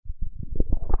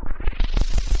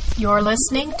You're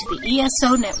listening to the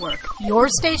ESO Network, your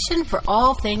station for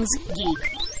all things geek.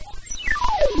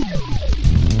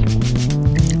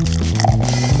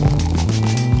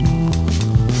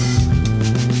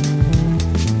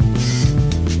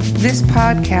 This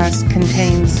podcast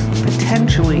contains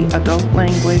potentially adult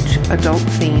language, adult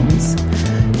themes,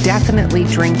 definitely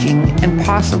drinking, and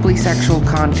possibly sexual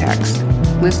context.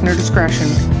 Listener discretion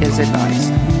is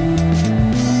advised.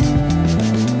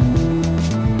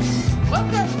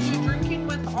 Welcome to Drinking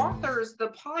with Authors, the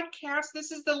podcast.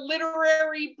 This is the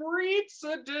Literary Briefs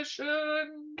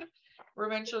edition. We're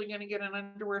eventually going to get an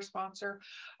underwear sponsor.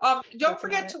 Don't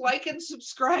forget to like and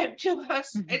subscribe to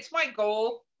us. It's my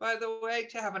goal, by the way,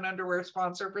 to have an underwear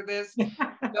sponsor for this.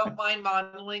 Don't mind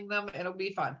modeling them. It'll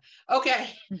be fun. Okay.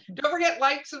 Don't forget,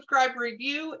 like, subscribe,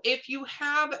 review. If you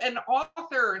have an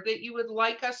author that you would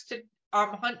like us to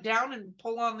hunt down and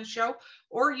pull on the show,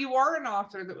 or you are an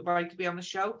author that would like to be on the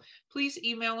show, please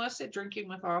email us at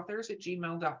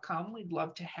drinkingwithauthors@gmail.com. We'd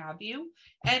love to have you.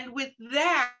 And with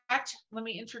that, let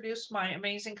me introduce my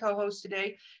amazing co-host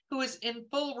today, who is in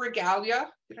full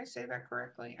regalia. Did I say that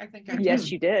correctly? I think I did.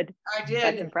 Yes, you did. I did.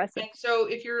 That's impressive. And so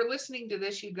if you're listening to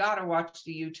this, you got to watch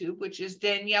the YouTube, which is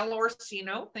Danielle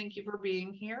Orsino. Thank you for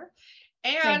being here.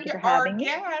 And our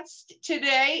guest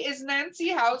today is Nancy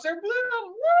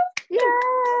Houser-Bluhm.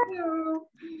 Yeah.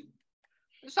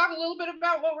 Let's talk a little bit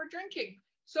about what we're drinking.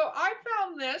 So I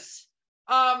found this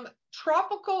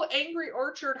tropical Angry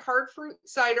Orchard hard fruit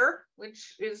cider,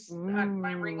 which is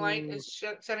my ring light is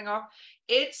setting off.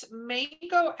 It's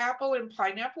mango, apple, and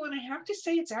pineapple, and I have to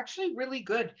say it's actually really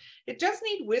good. It does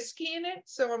need whiskey in it,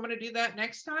 so I'm going to do that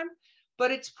next time.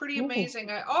 But it's pretty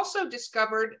amazing. I also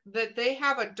discovered that they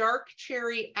have a dark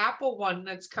cherry apple one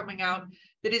that's coming out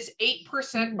that is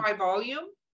 8% by volume.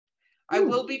 I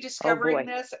will be discovering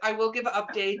this. I will give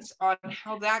updates on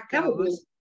how that goes.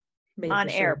 On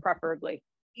air, preferably.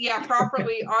 Yeah,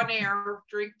 properly on air.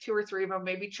 Drink 2 or 3 of them,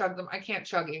 maybe chug them. I can't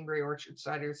chug Angry Orchard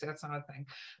ciders. That's not a thing.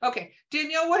 Okay,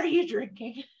 Danielle, what are you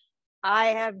drinking? I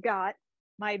have got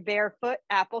my Barefoot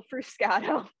Apple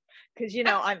Fruscato, because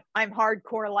I'm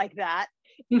hardcore like that,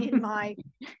 in my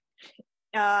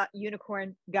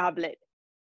unicorn goblet.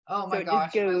 Oh my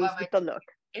gosh, I love it. The look.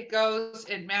 It goes,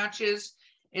 it matches.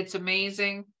 It's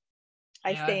amazing.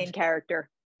 I stay in character.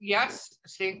 Yes,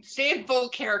 stay in full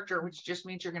character, which just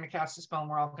means you're going to cast a spell and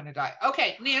we're all going to die.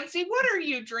 Okay, Nancy, what are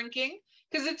you drinking?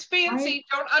 Because it's fancy.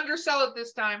 Don't undersell it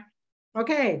this time.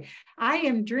 Okay, I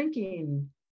am drinking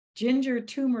ginger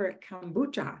turmeric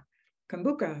kombucha.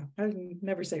 I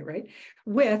never say it right,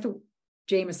 with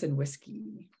Jameson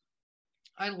whiskey.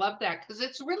 I love that because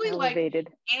it's really Elevated.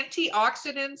 Like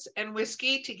antioxidants and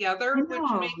whiskey together, which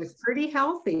makes it's pretty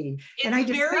healthy. It's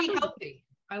very healthy.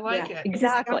 I like it.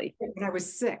 Exactly. When I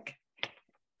was sick,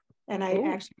 and I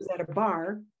actually was at a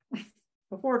bar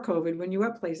before COVID when you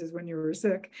went places when you were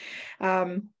sick.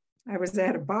 I was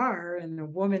at a bar and a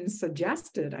woman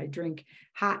suggested I drink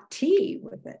hot tea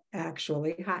with it,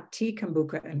 actually, hot tea,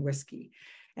 kombucha, and whiskey.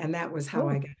 And that was how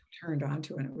I got turned on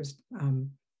to it. And it was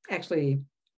actually,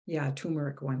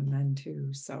 turmeric one then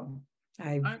too. So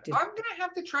I'm going to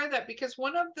have to try that because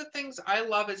one of the things I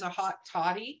love is a hot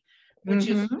toddy, which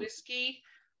is whiskey,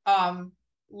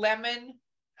 lemon,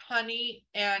 honey,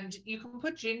 and you can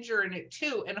put ginger in it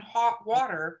too, and hot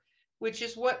water, which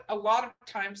is what a lot of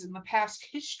times in the past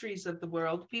histories of the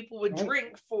world, people would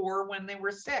drink for when they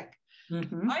were sick.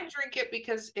 I drink it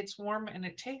because it's warm and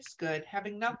it tastes good,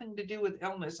 having nothing to do with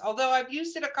illness. Although I've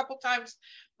used it a couple times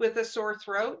with a sore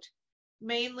throat,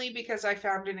 mainly because I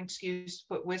found an excuse to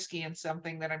put whiskey in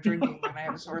something that I'm drinking when I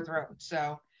have a sore throat.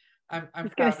 So I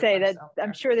was going to say that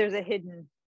I'm sure there's a hidden.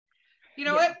 You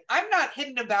know what? I'm not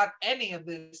hidden about any of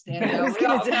this, Danielle. We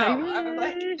all know. I'm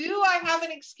like, do I have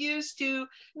an excuse to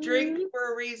drink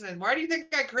for a reason? Why do you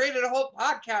think I created a whole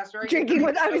podcast? Right? Drinking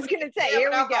with, I was going to say, here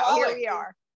we go. Here we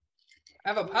are. I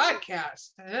have a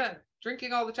podcast.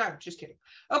 Drinking all the time. Just kidding.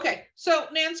 Okay. So,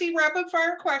 Nancy, rapid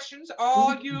fire questions.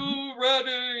 Are you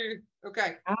ready?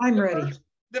 Okay. I'm ready.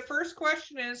 The first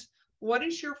question is, what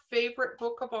is your favorite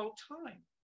book of all time?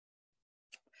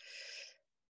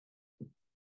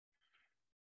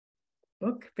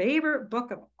 Favorite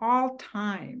book of all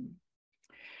time.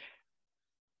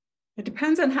 It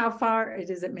depends on how far.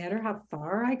 Does it matter how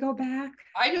far I go back?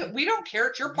 We don't care.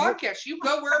 It's your podcast. You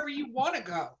go wherever you want to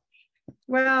go.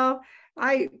 Well,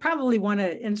 I probably want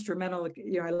an instrumental.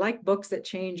 I like books that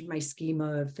change my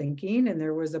schema of thinking. And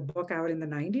there was a book out in the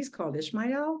 90s called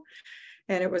Ishmael.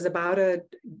 And it was about a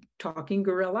talking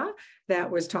gorilla that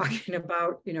was talking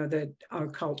about, our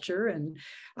culture. And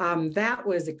that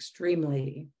was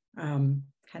extremely kind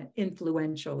of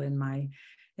influential in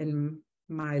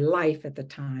my life at the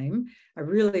time. I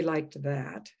really liked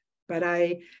that. But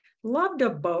I loved a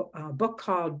book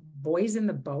called Boys in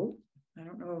the Boat. I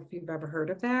don't know if you've ever heard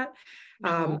of that.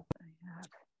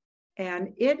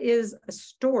 And it is a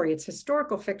story. It's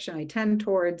historical fiction. I tend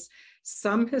towards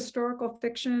some historical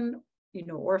fiction,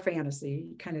 or fantasy,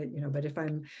 kind of, but if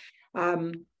I'm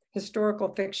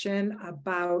historical fiction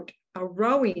about a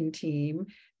rowing team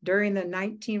during the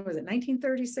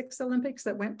 1936 Olympics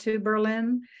that went to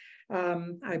Berlin,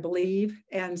 I believe.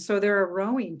 And so they're a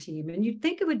rowing team, and you'd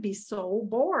think it would be so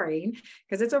boring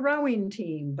because it's a rowing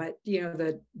team, but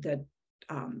the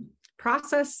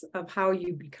process of how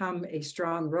you become a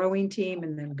strong rowing team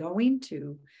and then going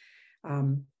to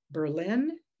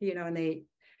Berlin, and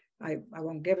I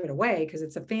won't give it away because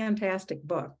it's a fantastic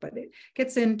book, but it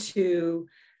gets into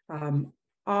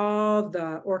all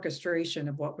the orchestration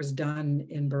of what was done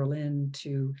in Berlin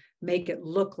to make it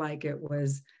look like it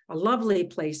was a lovely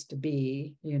place to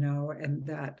be, and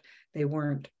that they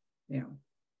weren't,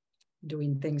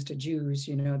 doing things to Jews,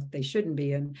 that they shouldn't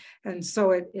be. And so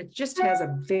it just has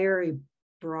a very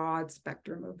broad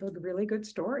spectrum of a really good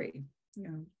story.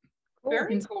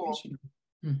 Very cool.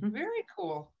 Mm-hmm. Very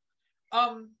cool.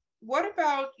 What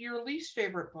about your least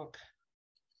favorite book?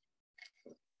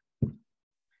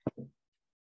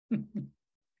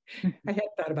 I had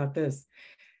thought about this.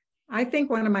 I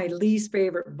think one of my least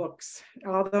favorite books,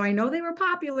 although I know they were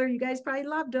popular, you guys probably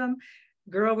loved them,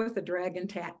 Girl with a Dragon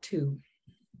Tattoo.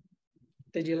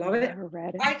 Did you love it? Never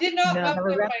read it. I did not love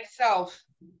them myself.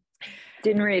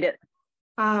 Didn't read it.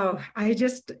 Oh, I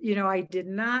just, I did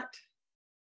not.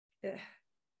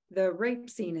 The rape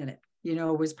scene in it,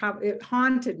 was probably, it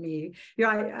haunted me.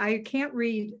 I can't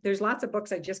read. There's lots of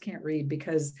books I just can't read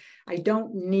because I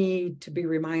don't need to be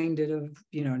reminded of,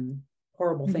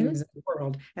 horrible things in the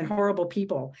world and horrible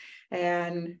people.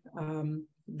 And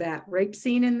that rape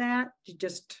scene in that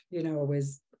just,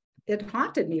 it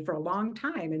haunted me for a long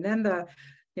time. And then the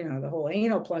whole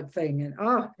anal plug thing, and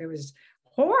it was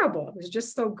horrible. It was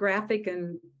just so graphic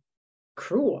and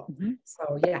cruel. Mm-hmm.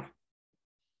 So yeah,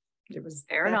 it was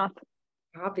fair enough.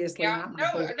 Obviously, yeah,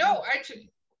 not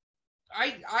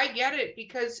I get it,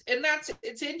 because, and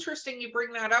it's interesting you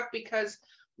bring that up, because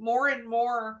more and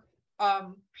more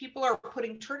people are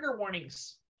putting trigger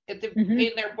warnings at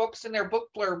in their books and their book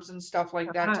blurbs and stuff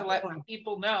like that to let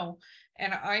people know.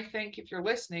 And I think if you're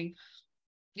listening,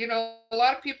 a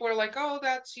lot of people are like, oh,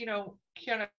 that's,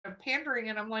 kind of pandering.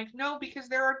 And I'm like, no, because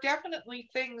there are definitely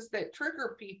things that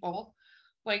trigger people.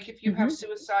 Like if you have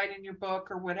suicide in your book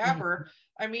or whatever,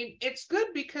 I mean, it's good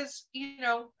because,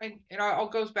 and it all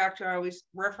goes back to, I always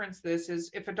reference this, is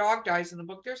if a dog dies in the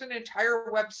book, there's an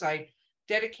entire website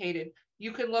dedicated.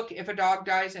 You can look, if a dog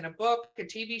dies in a book, a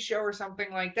TV show or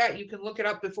something like that, you can look it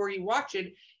up before you watch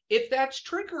it, if that's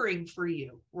triggering for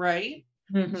you, right?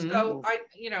 So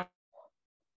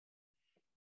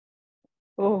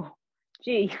oh,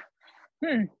 gee.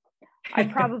 I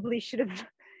probably should have,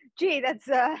 that's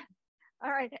all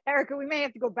right, Erica, we may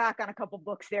have to go back on a couple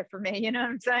books there for me, you know what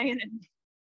I'm saying?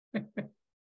 And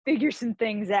figure some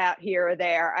things out here or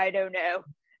there. I don't know.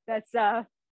 That's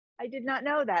I did not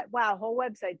know that. Wow, whole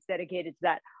website's dedicated to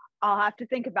that. I'll have to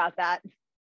think about that.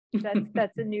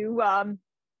 That's a new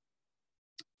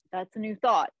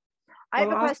thought. I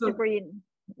have a question for you,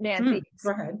 Nancy.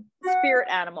 Go ahead. Spirit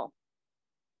animal.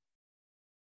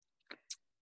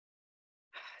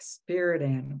 Spirit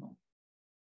animal.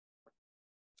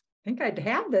 I think I'd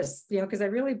have this, because I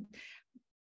really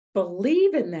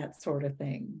believe in that sort of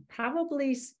thing.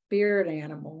 Probably spirit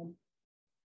animal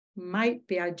might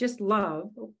be. I just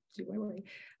love,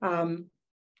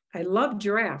 I love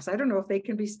giraffes. I don't know if they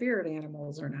can be spirit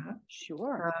animals or not.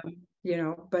 Sure.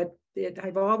 But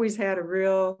I've always had a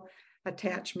real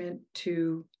attachment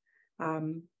to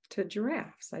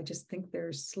giraffes. I just think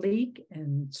they're sleek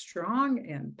and strong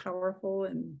and powerful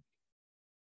and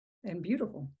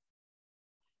beautiful.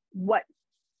 What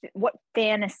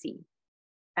fantasy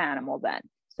animal then?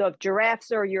 So if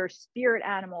giraffes are your spirit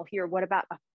animal here, what about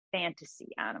a fantasy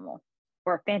animal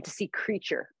or a fantasy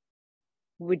creature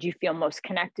would you feel most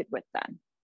connected with then?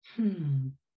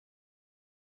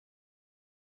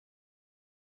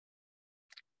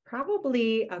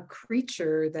 Probably a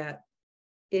creature that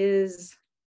is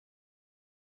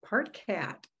part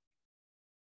cat.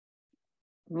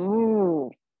 Ooh.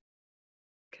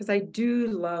 Because I do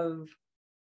love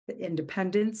the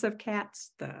independence of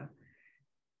cats, the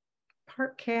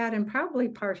part cat and probably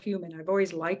part human. I've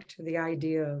always liked the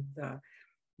idea of the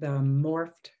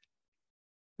morphed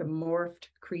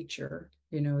creature,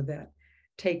 that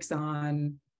takes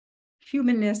on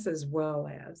humanness as well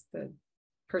as the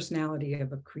personality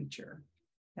of a creature.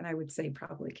 And I would say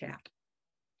probably cat.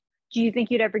 Do you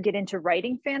think you'd ever get into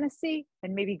writing fantasy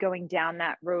and maybe going down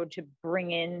that road to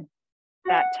bring in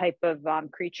that type of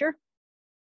creature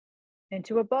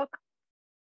into a book?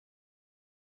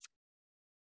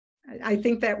 I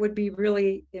think that would be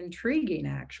really intriguing,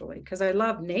 actually, because I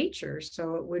love nature.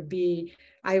 So it would be,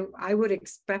 I would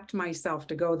expect myself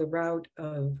to go the route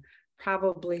of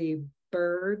probably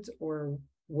birds or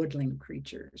woodland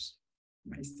creatures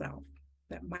myself.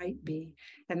 That might be,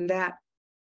 and that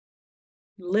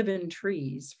live in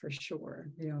trees for sure,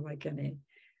 like in a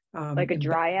Like a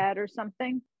dryad or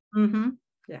something?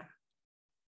 Yeah.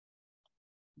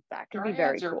 That could Dryads be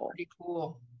very are cool. pretty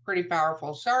cool, pretty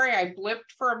powerful. Sorry, I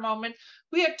blipped for a moment.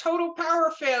 We had total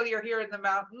power failure here in the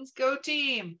mountains. Go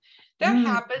team. That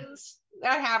happens.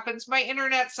 That happens. My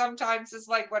internet sometimes is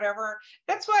like whatever.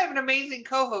 That's why I have an amazing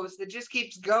co-host that just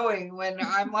keeps going when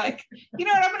I'm like, you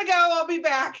know what, I'm gonna go. I'll be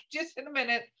back just in a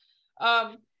minute.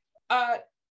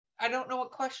 I don't know what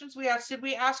questions we asked. Did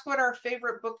we ask what our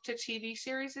favorite book to TV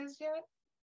series is yet?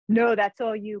 No, that's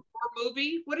all you. Or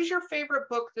movie? What is your favorite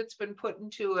book that's been put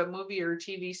into a movie or a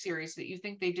TV series that you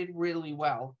think they did really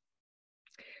well?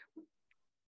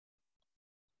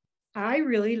 I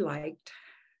really liked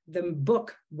the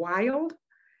book Wild.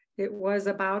 It was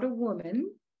about a woman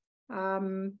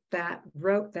that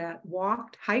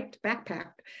hiked,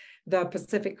 backpacked the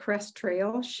Pacific Crest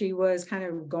Trail. She was kind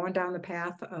of going down the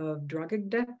path of drug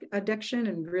addiction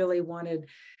and really wanted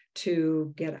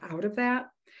to get out of that.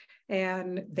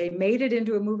 And they made it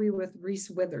into a movie with Reese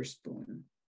Witherspoon.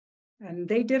 And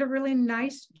they did a really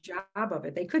nice job of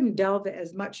it. They couldn't delve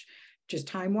as much just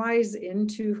time-wise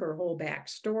into her whole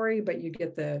backstory, but you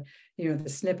get the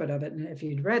snippet of it. And if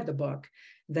you'd read the book,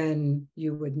 then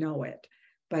you would know it.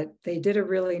 But they did a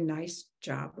really nice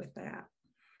job with that.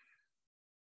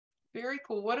 Very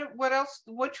cool. What else?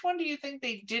 Which one do you think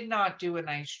they did not do a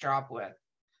nice job with?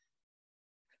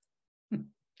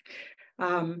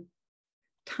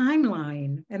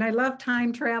 Timeline. And I love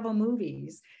time travel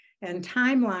movies. And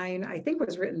Timeline, I think,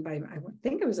 was written by, I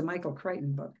think it was a Michael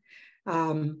Crichton book.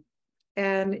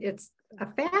 And it's a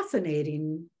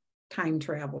fascinating time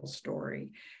travel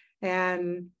story.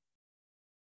 And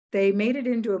they made it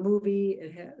into a movie.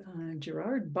 It had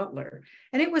Gerard Butler,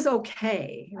 and it was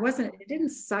okay. It didn't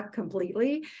suck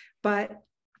completely, but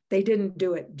they didn't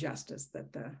do it justice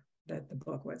that the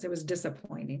book was. It was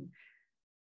disappointing.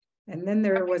 And then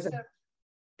there was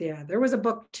a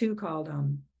book too called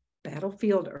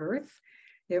Battlefield Earth.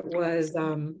 It was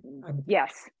a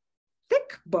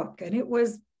thick book, and it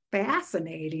was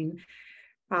fascinating,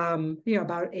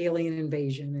 about alien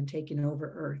invasion and taking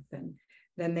over Earth. And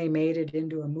then they made it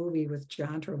into a movie with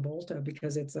John Travolta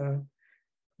because it's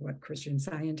Christian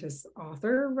Scientist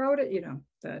author wrote it,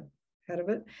 the head of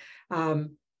it. And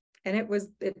it was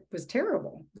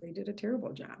terrible. They did a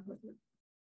terrible job with it.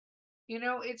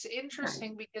 It's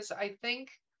interesting because I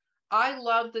think I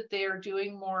love that they are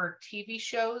doing more TV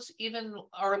shows, even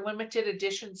our limited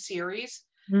edition series,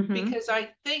 because I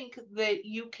think that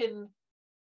you can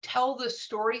tell the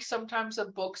story sometimes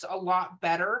of books a lot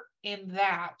better in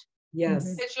that.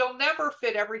 Yes. Because you'll never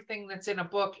fit everything that's in a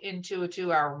book into a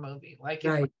 2-hour movie. Like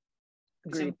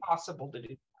it's impossible to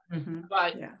do.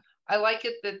 But I like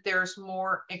it that there's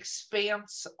more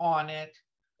expanse on it.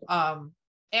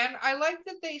 And I like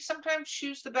that they sometimes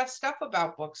choose the best stuff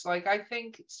about books. Like I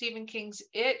think Stephen King's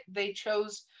they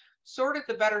chose sort of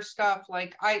the better stuff.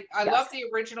 Like I love the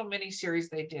original miniseries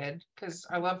they did because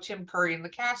I love Tim Curry and the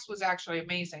cast was actually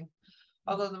amazing.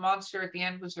 Although the monster at the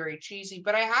end was very cheesy,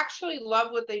 but I actually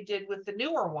love what they did with the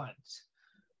newer ones,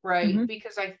 right?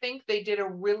 Because I think they did a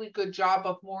really good job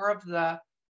of more of the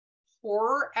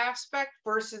horror aspect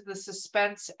versus the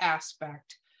suspense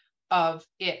aspect of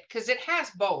it, because it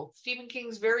has both. Stephen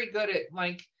King's very good at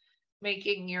like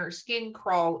making your skin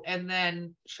crawl and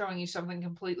then showing you something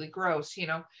completely gross,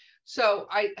 So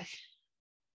I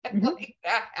like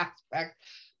that aspect,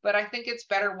 but I think it's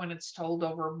better when it's told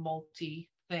over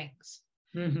multi things.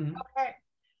 Okay.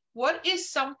 What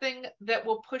is something that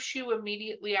will push you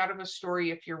immediately out of a story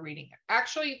if you're reading it?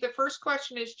 Actually, the first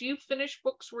question is, do you finish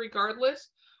books regardless,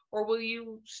 or will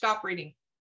you stop reading?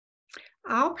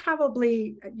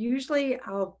 Usually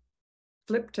I'll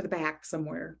flip to the back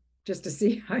somewhere just to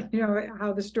see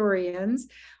how the story ends,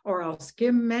 or I'll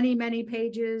skim many, many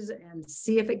pages and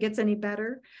see if it gets any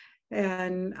better.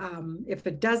 And if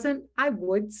it doesn't, I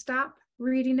would stop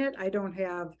reading it. I don't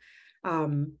have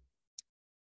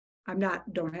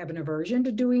an aversion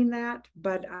to doing that,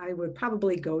 but I would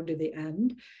probably go to the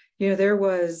end. There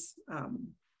was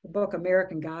the book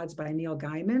American Gods by Neil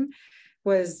Gaiman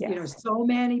was, so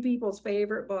many people's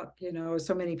favorite book,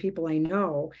 so many people I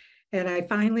know. And I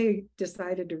finally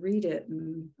decided to read it,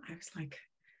 and I was like,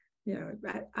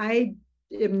 I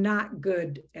am not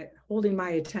good at holding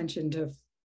my attention to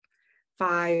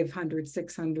 500,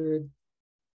 600,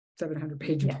 700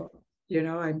 page book.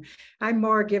 I'm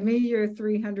more, give me your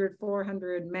 300,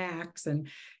 400 max, and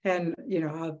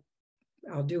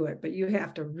I'll do it. But you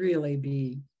have to really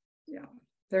be,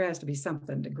 there has to be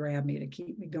something to grab me to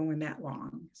keep me going that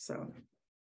long. So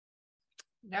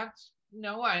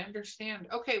I understand.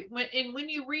 Okay, when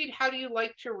you read, how do you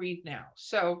like to read now?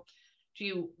 So do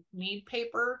you need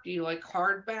paper? Do you like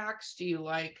hardbacks? Do you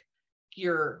like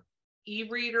your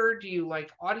e-reader? Do you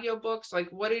like audiobooks? Like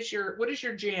what is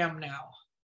your jam now?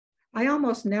 I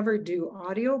almost never do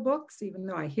audiobooks, even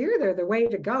though I hear they're the way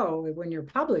to go when you're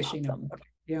publishing them,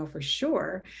 for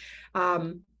sure.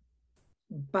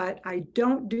 But I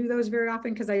don't do those very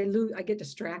often because I get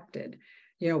distracted,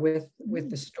 with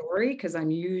the story, because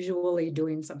I'm usually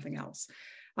doing something else.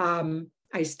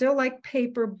 I still like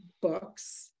paper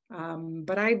books,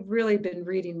 but I've really been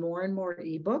reading more and more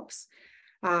ebooks,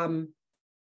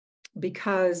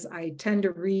 because I tend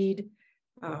to read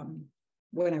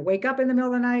when I wake up in the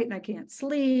middle of the night and I can't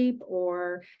sleep,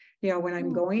 or when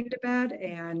I'm going to bed,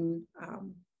 and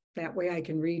that way I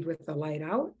can read with the light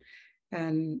out,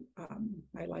 and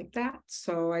I like that.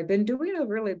 So I've been doing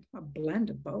a blend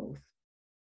of both.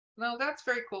 No, that's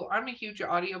very cool. I'm a huge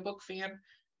audiobook fan,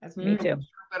 as Me too.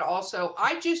 but also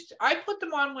I put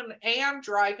them on when I'm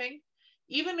driving.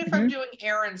 Even if I'm doing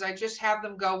errands, I just have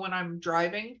them go when I'm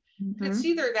driving. It's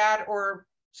either that, or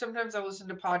sometimes I listen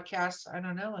to podcasts. I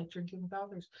don't know, like drinking with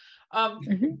others.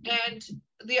 And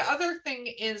the other thing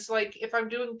is, like, if I'm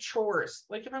doing chores,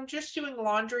 like if I'm just doing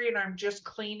laundry and I'm just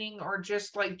cleaning, or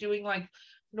just like doing like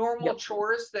normal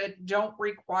chores that don't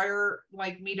require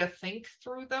like me to think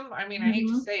through them. I mean, I hate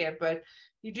to say it, but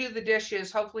you do the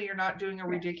dishes. Hopefully you're not doing a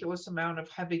ridiculous amount of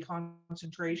heavy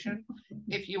concentration.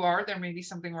 If you are, there may be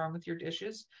something wrong with your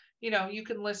dishes. You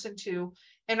can listen to,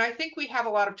 and I think we have a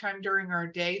lot of time during our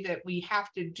day that we have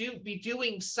to be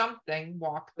doing something,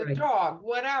 walk the dog,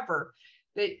 whatever,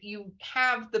 that you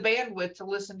have the bandwidth to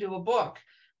listen to a book,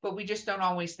 but we just don't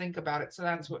always think about it. So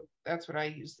that's what I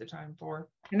use the time for.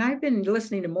 And I've been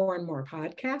listening to more and more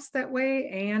podcasts that way,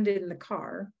 and in the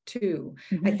car too.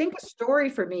 I think a story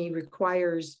for me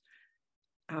requires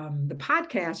the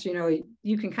podcast,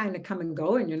 you can kind of come and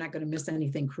go and you're not going to miss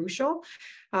anything crucial.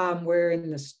 Where in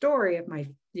the story, if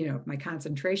my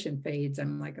concentration fades,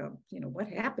 I'm like, oh, what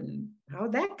happened? How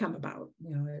did that come about?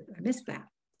 I missed that.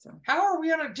 So how are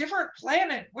we on a different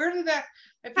planet? Where did that?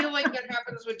 I feel like that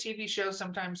happens with TV shows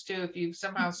sometimes too. If you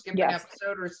somehow skip an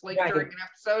episode or sleep during an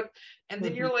episode, and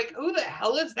then you're like, who the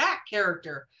hell is that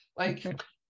character? Like,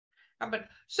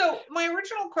 so my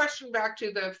original question back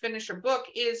to the finish a book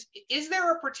is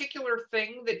there a particular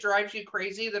thing that drives you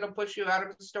crazy that'll push you out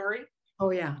of the story?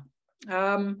 Oh yeah.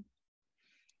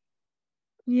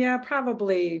 Yeah,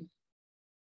 probably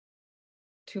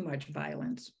too much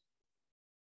violence.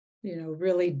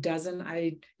 Really doesn't,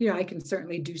 I can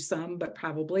certainly do some, but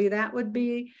probably that would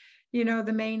be,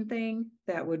 the main thing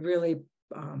that would really,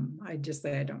 I just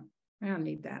say, I don't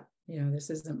need that. This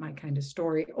isn't my kind of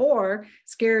story, or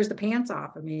scares the pants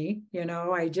off of me.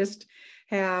 I just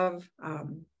have,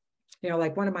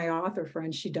 like one of my author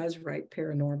friends, she does write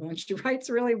paranormal and she writes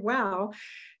really well.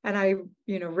 And I,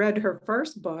 read her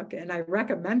first book and I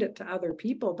recommend it to other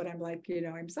people, but I'm like,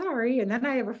 I'm sorry. And then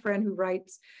I have a friend who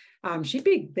writes,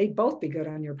 they'd both be good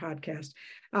on your podcast.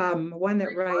 One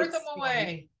that writes, them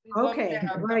away.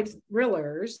 Writes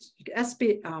thrillers,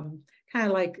 kind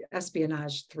of like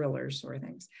espionage thrillers or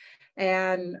things.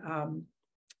 And,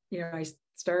 I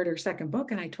started her second book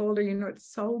and I told her,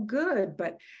 it's so good,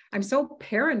 but I'm so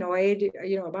paranoid,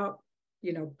 about,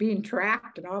 being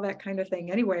tracked and all that kind of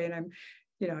thing anyway. And I'm,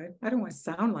 I don't want to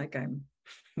sound like I'm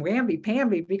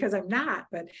whamby-pamby, because I'm not,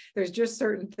 but there's just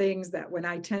certain things that when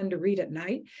I tend to read at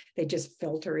night, they just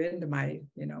filter into my,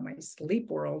 my sleep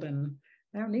world, and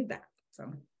I don't need that. So.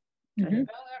 Well,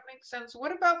 that makes sense.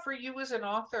 What about for you as an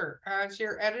author? As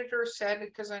your editor said,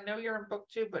 because I know you're in book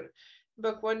 2, but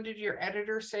book 1, did your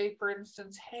editor say, for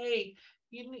instance, hey,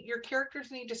 your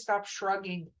characters need to stop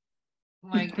shrugging?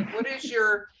 Like, what is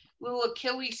your little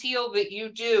Achilles heel that you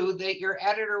do that your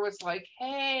editor was like,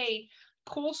 hey,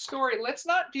 cool story, let's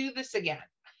not do this again?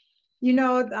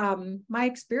 My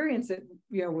experience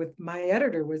with my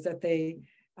editor was that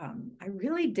I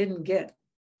really didn't get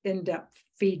in-depth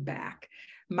feedback.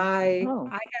 I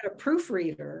had a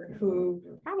proofreader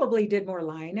who probably did more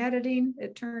line editing,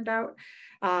 it turned out.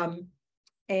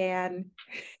 And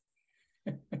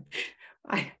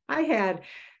I had,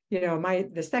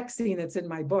 the sex scene that's in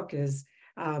my book is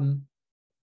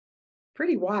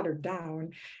pretty watered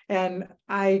down. And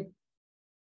I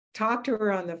talked to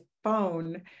her on the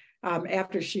phone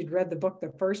after she'd read the book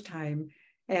the first time.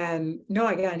 And no,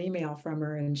 I got an email from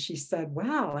her and she said,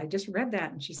 "Well, I just read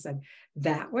that." And she said,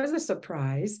 "That was a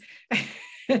surprise."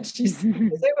 And she said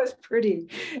it was pretty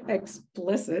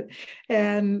explicit.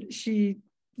 And she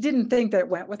didn't think that it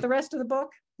went with the rest of the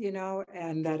book,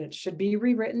 and that it should be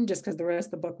rewritten just because the rest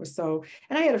of the book was so.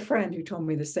 And I had a friend who told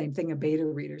me the same thing, a beta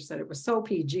reader, said it was so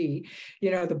PG,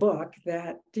 the book,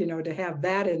 that, to have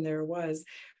that in there was,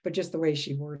 but just the way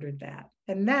she worded that.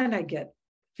 And then I get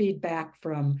feedback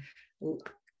from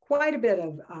quite a bit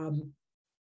of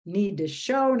need to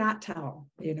show, not tell,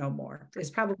 more.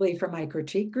 It's probably from my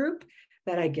critique group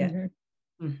that I get.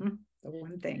 The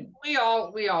one thing. We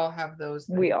all have those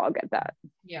things. We all get that.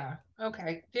 Yeah.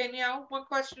 Okay. Danielle, what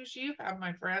questions do you have,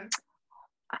 my friend?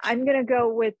 I'm going to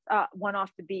go with one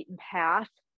off the beaten path.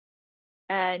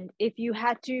 And if you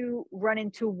had to run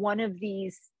into one of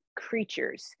these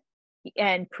creatures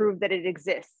and prove that it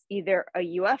exists, either a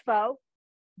UFO,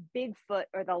 Bigfoot,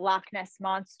 or the Loch Ness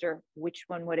Monster, which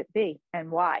one would it be and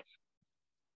why?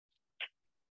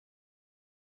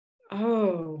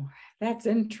 Oh, that's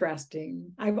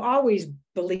interesting. I've always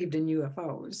believed in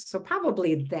UFOs, so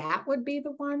probably that would be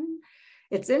the one.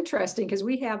 It's interesting because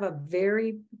we have a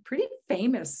pretty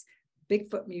famous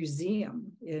Bigfoot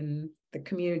museum in the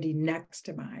community next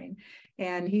to mine,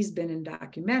 and he's been in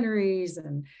documentaries,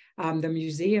 and the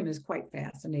museum is quite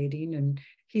fascinating, and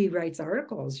he writes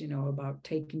articles, about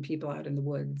taking people out in the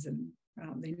woods, and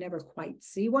they never quite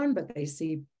see one, but they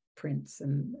see prints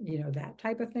and, that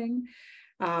type of thing.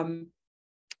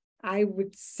 I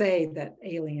would say that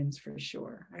aliens for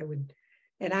sure.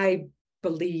 And I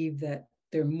believe that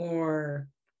they're more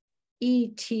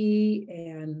E.T.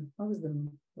 and what was the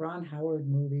Ron Howard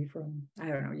movie from, I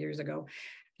don't know, years ago,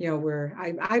 where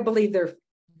I believe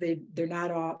they're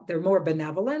not all, they're more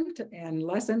benevolent and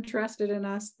less interested in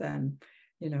us than,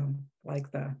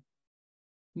 like the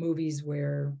movies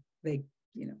where they,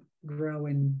 grow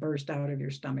and burst out of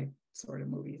your stomach sort of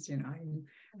movies,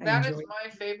 That is my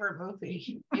favorite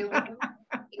movie. Alien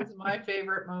is my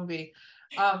favorite movie.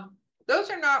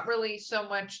 Those are not really so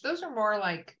much, those are more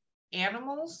like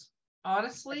animals.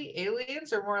 Honestly,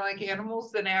 aliens are more like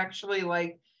animals than actually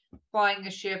like flying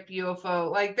a ship,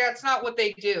 UFO. Like that's not what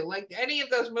they do. Like any of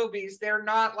those movies, they're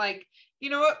not like, you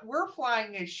know what, we're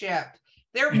flying a ship.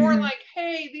 They're more like,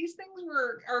 hey, these things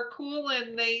are cool,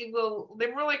 and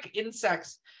they're more like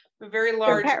insects, very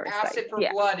large acid for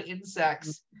blood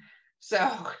insects. So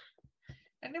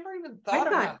I never even thought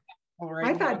about that.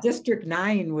 I thought District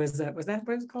 9 was that what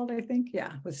it's called? I think,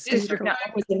 yeah, was District 9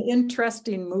 was an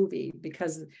interesting movie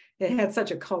because it had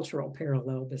such a cultural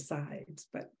parallel besides.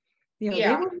 But they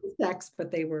were insects,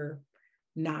 but they were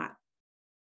not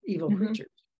evil creatures.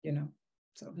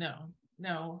 So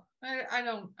no, I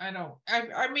don't.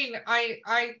 I mean,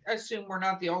 I assume we're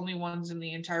not the only ones in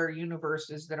the entire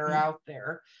universes that are out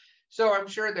there. So I'm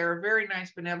sure there are very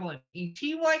nice, benevolent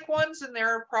ET-like ones, and there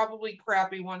are probably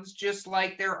crappy ones, just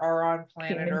like there are on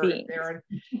planet Earth. There are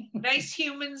nice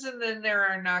humans, and then there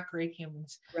are not great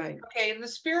humans. Right. Okay, in the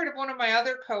spirit of one of my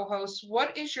other co-hosts,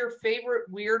 what is your favorite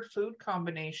weird food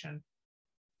combination?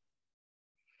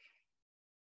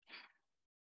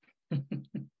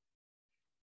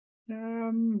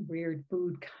 Weird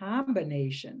food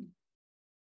combination.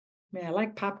 I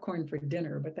like popcorn for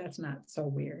dinner, but that's not so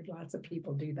weird. Lots of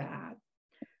people do that.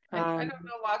 I don't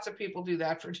know. Lots of people do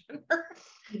that for dinner.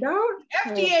 You don't?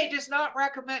 FDA does not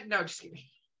recommend. No, just kidding.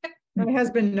 My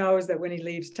husband knows that when he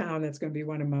leaves town, that's going to be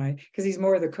one of my, because he's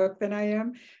more the cook than I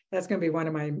am. That's going to be one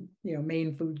of my,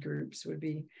 main food groups would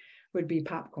be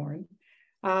popcorn.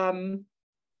 I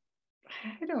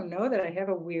don't know that I have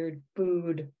a weird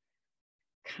food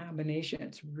combination.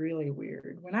 It's really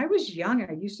weird. When I was young,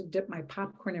 I used to dip my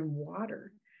popcorn in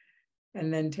water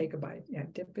and then take a bite. Yeah,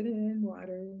 dip it in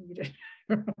water. Eat it.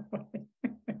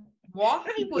 Why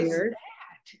was weird.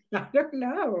 that? I don't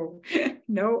know.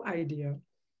 No idea.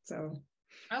 So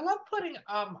I love putting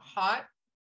hot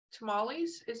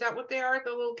tamales. Is that what they are?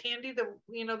 The little candy,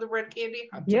 the red candy?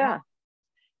 Yeah.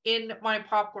 In my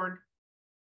popcorn.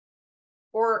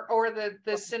 Or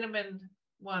the cinnamon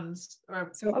ones.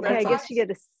 Okay, I guess you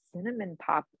get a cinnamon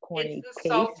popcorn. It's the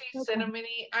salty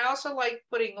cinnamony. I also like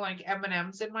putting like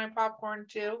M&Ms in my popcorn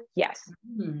too. Yes.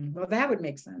 Well, that would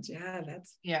make sense. Yeah,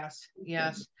 that's yes.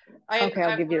 I'll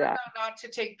give you that. Not to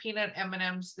take peanut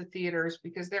M&Ms to theaters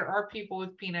because there are people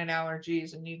with peanut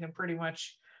allergies, and you can pretty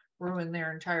much ruin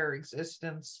their entire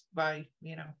existence by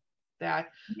that.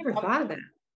 I never thought of that.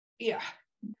 Yeah.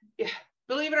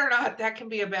 Believe it or not, that can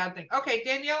be a bad thing. Okay,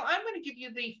 Danielle, I'm going to give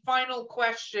you the final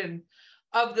question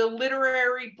of the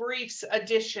Literary Briefs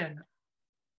edition.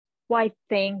 Why,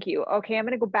 thank you. Okay, I'm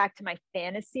going to go back to my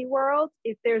fantasy world.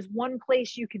 If there's one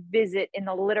place you could visit in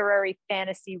the literary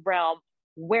fantasy realm,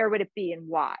 where would it be and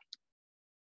why?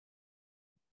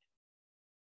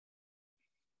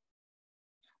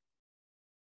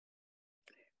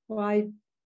 Well, I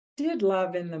did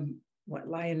love in the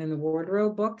Lion in the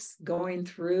Wardrobe books, going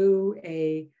through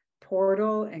a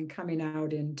portal and coming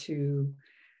out into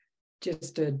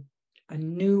just a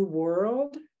new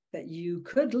world that you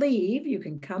could leave. You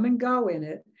can come and go in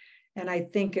it. And I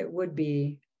think it would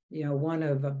be, one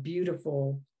of a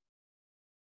beautiful,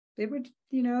 it would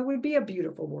be a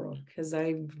beautiful world, because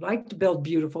I like to build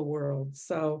beautiful worlds.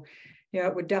 So,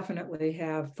 it would definitely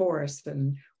have forests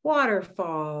and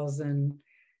waterfalls and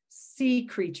sea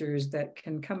creatures that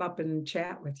can come up and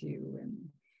chat with you. And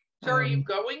so are you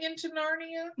going into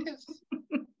Narnia?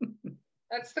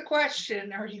 That's the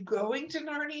question. Are you going to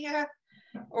Narnia?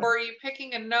 Or are you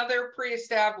picking another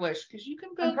pre-established? Because you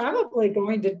can build. I'm probably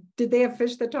going to. Did they have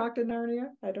fish that talked in Narnia?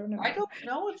 I don't know. I don't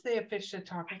know if they have fish that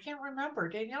talk. I can't remember.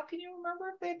 Danielle, can you remember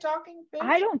if they had talking fish?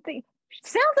 I don't think.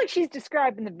 Sounds like she's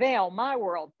describing the Vale, my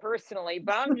world, personally,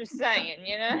 but I'm just saying,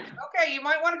 Okay, you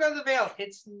might want to go to the Vale.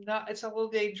 It's a little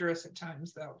dangerous at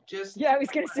times, though. Yeah, I was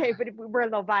going to say, but if we were a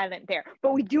little violent there.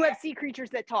 But we do have sea creatures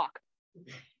that talk.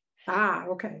 Ah,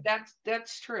 okay.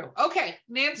 That's true. Okay,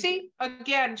 Nancy,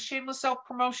 again, shameless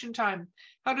self-promotion time.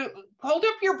 Hold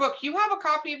up your book. You have a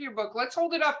copy of your book. Let's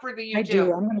hold it up for the YouTube. I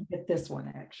do. I'm going to get this one,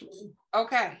 actually.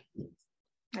 Okay.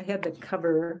 I had the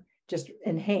cover just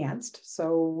enhanced.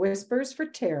 So Whispers for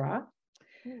Tara.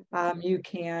 You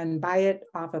can buy it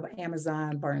off of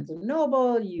Amazon, Barnes and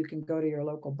Noble. You can go to your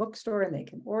local bookstore and they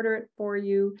can order it for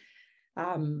you.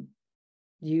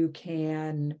 You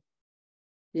can,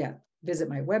 visit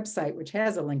my website, which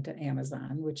has a link to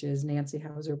Amazon, which is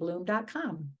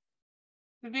nancyhouserbloom.com.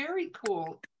 Very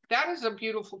cool. That is a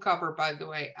beautiful cover, by the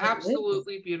way.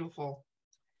 Absolutely beautiful.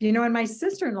 And my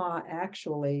sister-in-law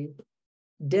actually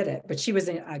did it, but she was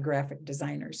a graphic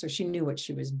designer, so she knew what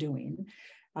she was doing.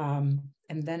 And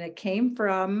then it came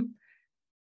from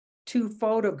 2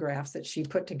 photographs that she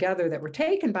put together that were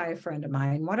taken by a friend of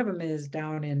mine. One of them is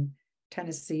down in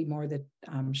Tennessee, more the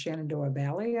Shenandoah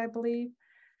Valley, I believe.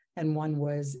 And one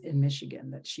was in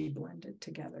Michigan that she blended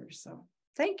together. So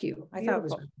thank you. I thought it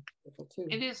was beautiful too.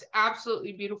 It is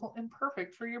absolutely beautiful and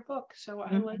perfect for your book. So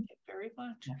I like it very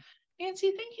much. Yeah.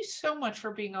 Nancy, thank you so much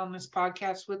for being on this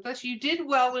podcast with us. You did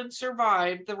well and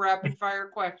survived the rapid fire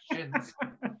questions.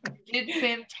 You did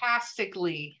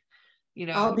fantastically.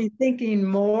 I'll be thinking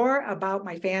more about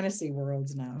my fantasy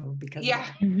worlds now, because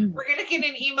we're gonna get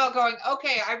an email going,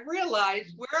 okay, I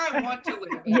realized where I want to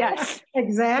live. Yes,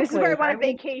 exactly. This is where I want a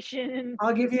vacation.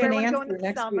 I'll give you an answer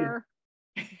next summer.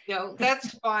 week.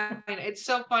 That's fine. It's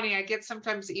so funny. I get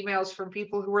sometimes emails from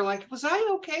people who are like, was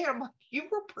I okay? I'm like, you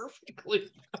were perfectly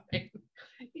fine.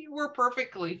 You were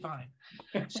perfectly fine.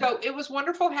 So it was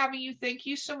wonderful having you. Thank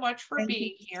you so much for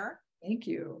being here. Thank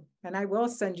you. And I will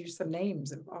send you some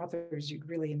names of authors you'd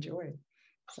really enjoy.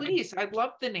 Please, I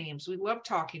love the names. We love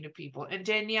talking to people. And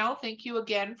Danielle, thank you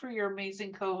again for your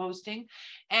amazing co-hosting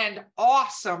and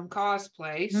awesome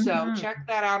cosplay. So check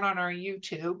that out on our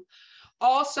YouTube.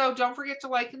 Also, don't forget to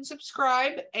like and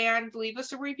subscribe and leave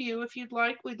us a review if you'd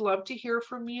like. We'd love to hear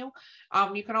from you.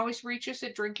 You can always reach us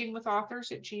at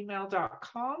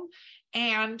drinkingwithauthors@gmail.com.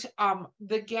 And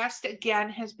the guest again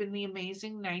has been the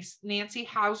amazing Nancy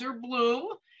Houser-Bluhm.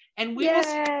 And we will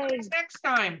see you guys next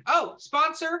time. Oh,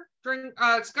 sponsor,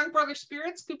 Skunk Brothers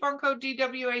Spirits, coupon code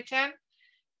DWA10.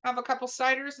 Have a couple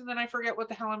ciders, and then I forget what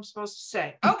the hell I'm supposed to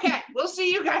say. Okay, we'll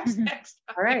see you guys next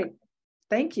time. All right.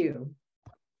 Thank you.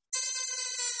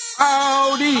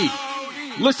 Howdy!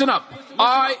 Listen up.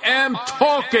 I am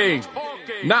talking.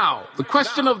 Now, the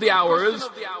question of the hour is,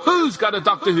 who's got a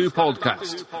Doctor Who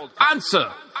podcast?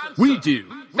 Answer. We do.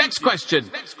 Next question.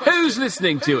 Who's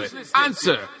listening to it?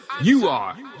 Answer. You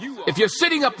are. If you're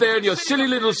sitting up there in your silly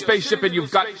little spaceship and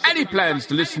you've got any plans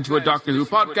to listen to a Doctor Who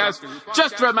podcast,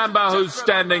 just remember who's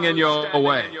standing in your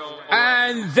way.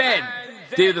 And then,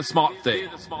 do the smart thing.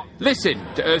 Listen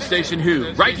to Earth Station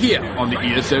Who right here on the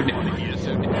ESO Network.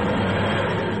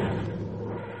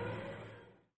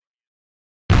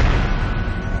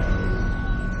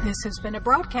 This has been a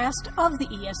broadcast of the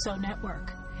ESO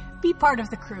Network. Be part of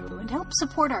the crew and help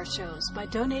support our shows by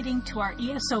donating to our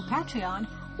ESO Patreon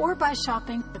or by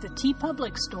shopping at the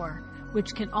TeePublic store,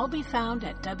 which can all be found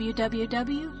at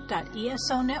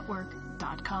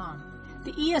www.esonetwork.com.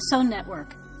 The ESO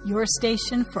Network, your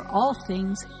station for all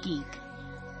things geek.